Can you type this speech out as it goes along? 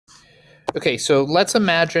Okay, so let's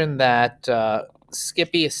imagine that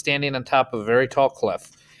Skippy is standing on top of a very tall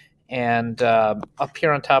cliff. And up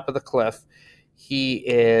here on top of the cliff, he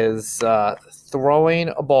is throwing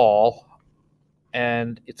a ball,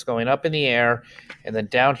 and it's going up in the air. And then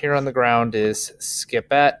down here on the ground is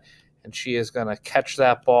Skippette, and she is going to catch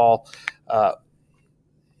that ball.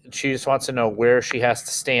 She just wants to know where she has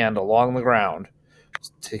to stand along the ground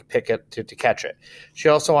to pick it, to catch it. She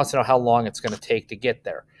also wants to know how long it's going to take to get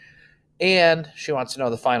there. And she wants to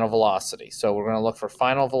know the final velocity. So we're going to look for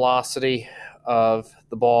final velocity of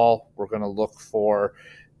the ball. We're going to look for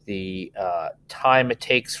the time it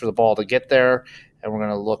takes for the ball to get there. And we're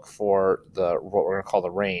going to look for what we're going to call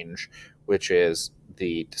the range, which is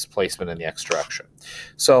the displacement in the x direction.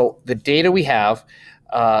 So the data we have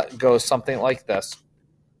goes something like this.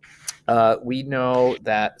 We know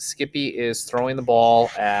that Skippy is throwing the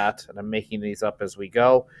ball at, and I'm making these up as we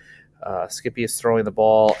go, Skippy is throwing the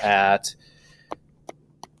ball at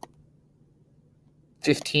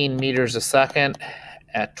 15 meters a second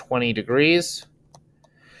at 20 degrees.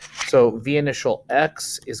 So V initial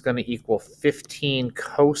x is going to equal 15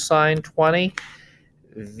 cosine 20.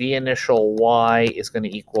 V initial y is going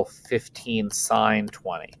to equal 15 sine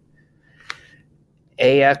 20.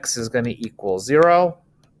 AX is going to equal 0.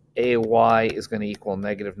 AY is going to equal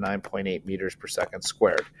negative 9.8 meters per second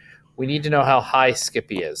squared. We need to know how high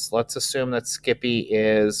Skippy is. Let's assume that Skippy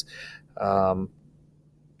is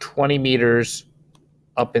 20 meters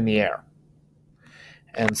up in the air.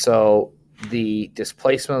 And so the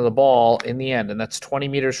displacement of the ball in the end, and that's 20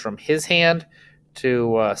 meters from his hand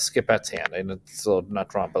to Skippette's hand. And it's not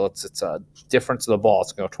drawn, but it's a difference of the ball.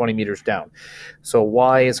 It's going to go 20 meters down. So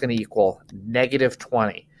y is going to equal negative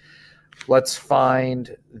 20. Let's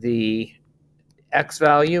find the x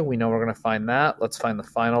value. We know we're going to find that. Let's find the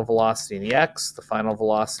final velocity in the x, the final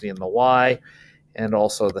velocity in the y, and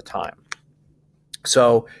also the time.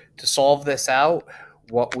 So to solve this out,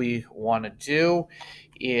 what we want to do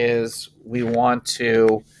is we want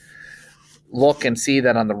to look and see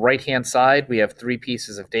that on the right-hand side, we have three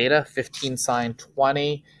pieces of data. 15 sine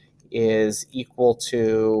 20 is equal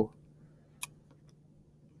to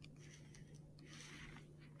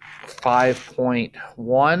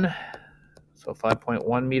 5.1, so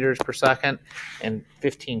 5.1 meters per second, and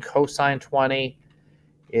 15 cosine 20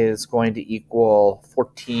 is going to equal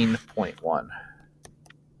 14.1.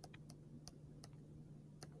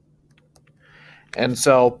 And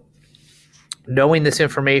so knowing this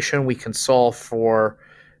information, we can solve for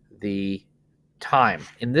the time.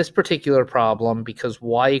 In this particular problem, because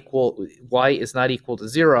y is not equal to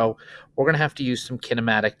 0, we're going to have to use some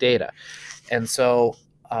kinematic data. And so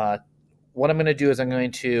what I'm going to do is I'm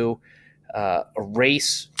going to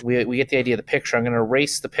erase, we get the idea of the picture. I'm going to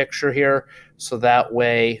erase the picture here so that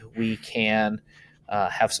way we can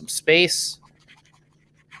have some space.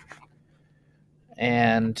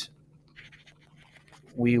 And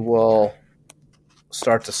we will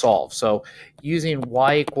start to solve. So using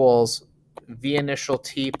y equals v initial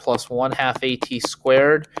t plus 1/2 at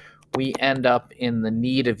squared, we end up in the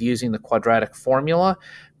need of using the quadratic formula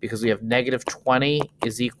because we have negative 20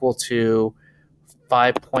 is equal to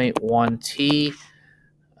 5.1t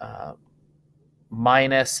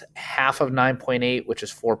minus half of 9.8, which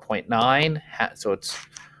is 4.9. So it's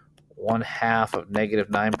 1/2 of negative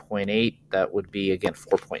 9.8. That would be, again,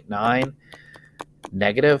 4.9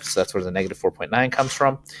 negative. So that's where the negative 4.9 comes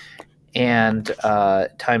from. And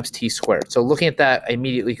times t squared. So looking at that, I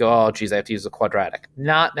immediately go, oh, geez, I have to use the quadratic.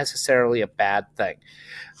 Not necessarily a bad thing.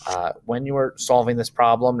 When you are solving this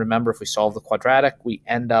problem, remember, if we solve the quadratic, we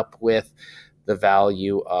end up with the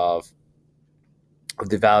value of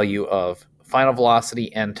final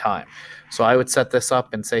velocity and time. So I would set this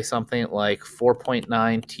up and say something like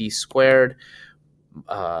 4.9 t squared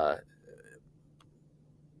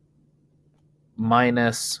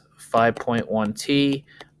minus 5.1 t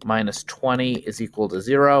minus 20 is equal to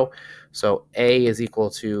 0. So A is equal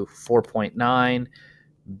to 4.9,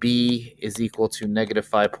 B is equal to negative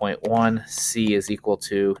 5.1, C is equal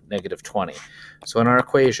to negative 20. So in our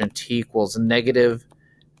equation, t equals negative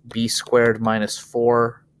b squared minus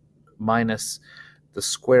 4 minus the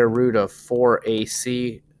square root of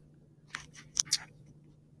 4ac.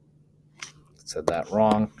 Said that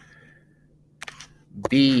wrong.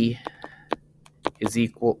 B is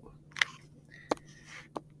equal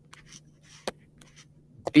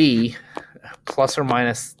b plus or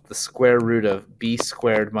minus the square root of b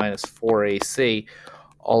squared minus 4ac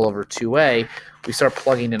all over 2a. We start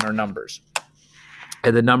plugging in our numbers.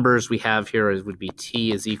 And the numbers we have here would be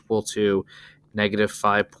t is equal to negative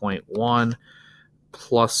 5.1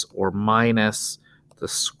 plus or minus the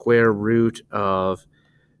square root of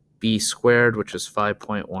b squared, which is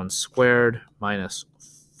 5.1 squared, minus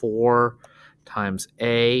 4 times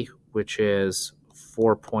a, which is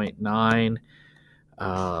 4.9,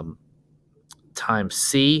 times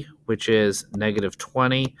c, which is negative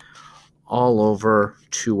 20, all over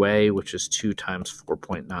 2a, which is 2 times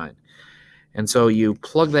 4.9. And so you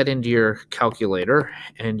plug that into your calculator,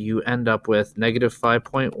 and you end up with negative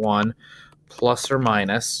 5.1 plus or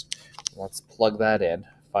minus, let's plug that in,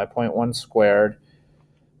 5.1 squared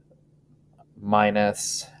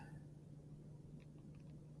minus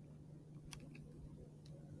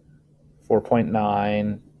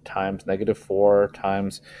 4.9 times negative 4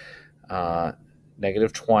 times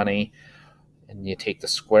negative 20, and you take the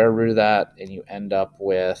square root of that, and you end up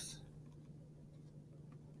with,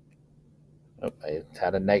 oh, I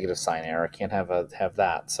had a negative sign error. I can't have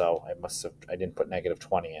that, so I didn't put negative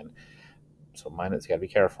 20 in. So minus, you got to be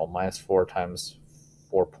careful. Minus 4 times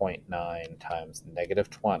 4.9 times negative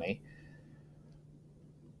 20.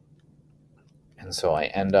 And so I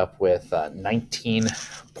end up with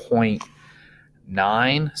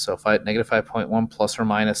 19.9. So if I negative 5.1 plus or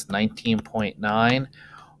minus 19.9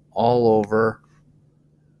 all over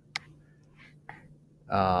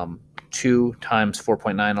 2 times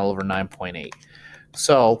 4.9 all over 9.8.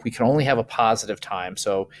 So we can only have a positive time.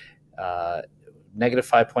 So negative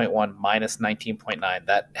 5.1 minus 19.9,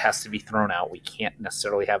 that has to be thrown out. We can't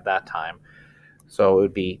necessarily have that time. So it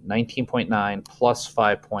would be 19.9 plus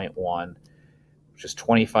 5.1, which is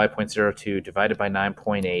 25.02 divided by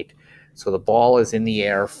 9.8. So the ball is in the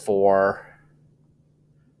air for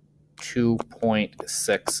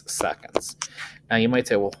 2.6 seconds. Now you might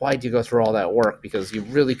say, well, why did you go through all that work? Because you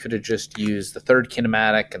really could have just used the third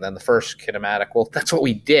kinematic and then the first kinematic. Well, that's what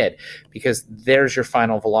we did, because there's your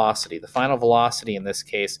final velocity. The final velocity in this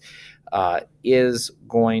case is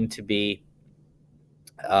going to be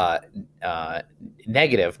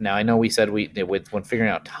negative. Now I know we said when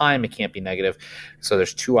figuring out time, it can't be negative. So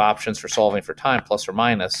there's two options for solving for time, plus or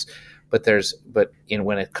minus. But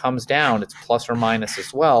when it comes down, it's plus or minus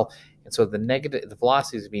as well. And so the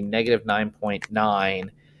velocity is going to be negative 9.9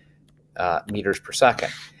 meters per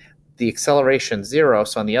second. The acceleration 0,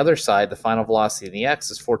 so on the other side, the final velocity in the x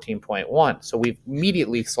is 14.1. So we've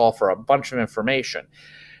immediately solved for a bunch of information.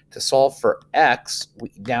 To solve for x,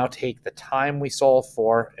 we now take the time we solve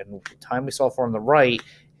for and the time we solve for on the right,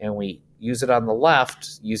 and we use it on the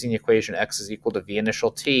left using the equation x is equal to v initial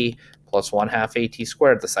t plus 1/2 at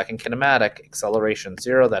squared, the second kinematic, acceleration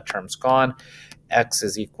 0, that term's gone. X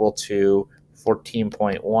is equal to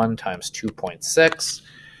 14.1 times 2.6.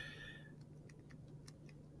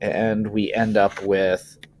 And we end up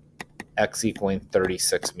with x equaling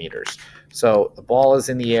 36 meters. So the ball is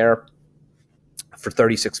in the air for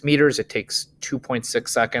 36 meters. It takes 2.6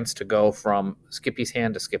 seconds to go from Skippy's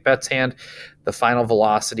hand to Skipette's hand. The final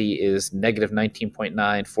velocity is negative 19.9,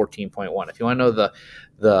 14.1. If you want to know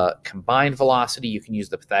the combined velocity, you can use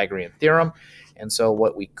the Pythagorean theorem. And so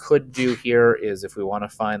what we could do here is, if we want to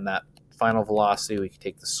find that final velocity, we could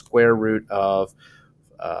take the square root of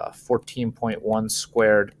 14.1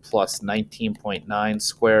 squared plus 19.9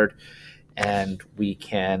 squared, and we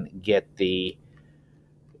can get the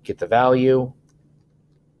value.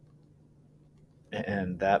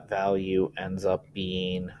 And that value ends up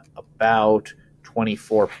being about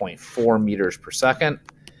 24.4 meters per second.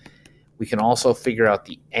 We can also figure out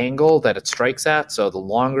the angle that it strikes at. So the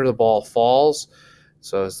longer the ball falls,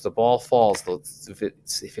 so as the ball falls, if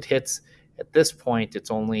it hits at this point,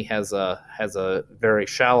 it only has a very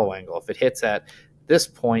shallow angle. If it hits at this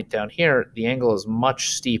point down here, the angle is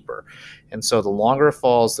much steeper. And so the longer it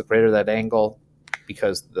falls, the greater that angle,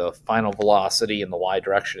 because the final velocity in the y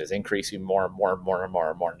direction is increasing more and more and more and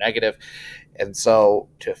more and more negative. And so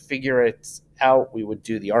to figure it out, we would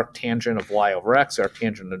do the arctangent of y over x, the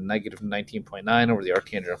arctangent of negative 19.9 over the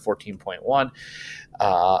arctangent of 14.1,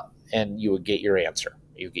 and you would get your answer.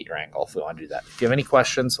 You would get your angle if we want to do that. If you have any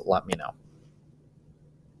questions, let me know.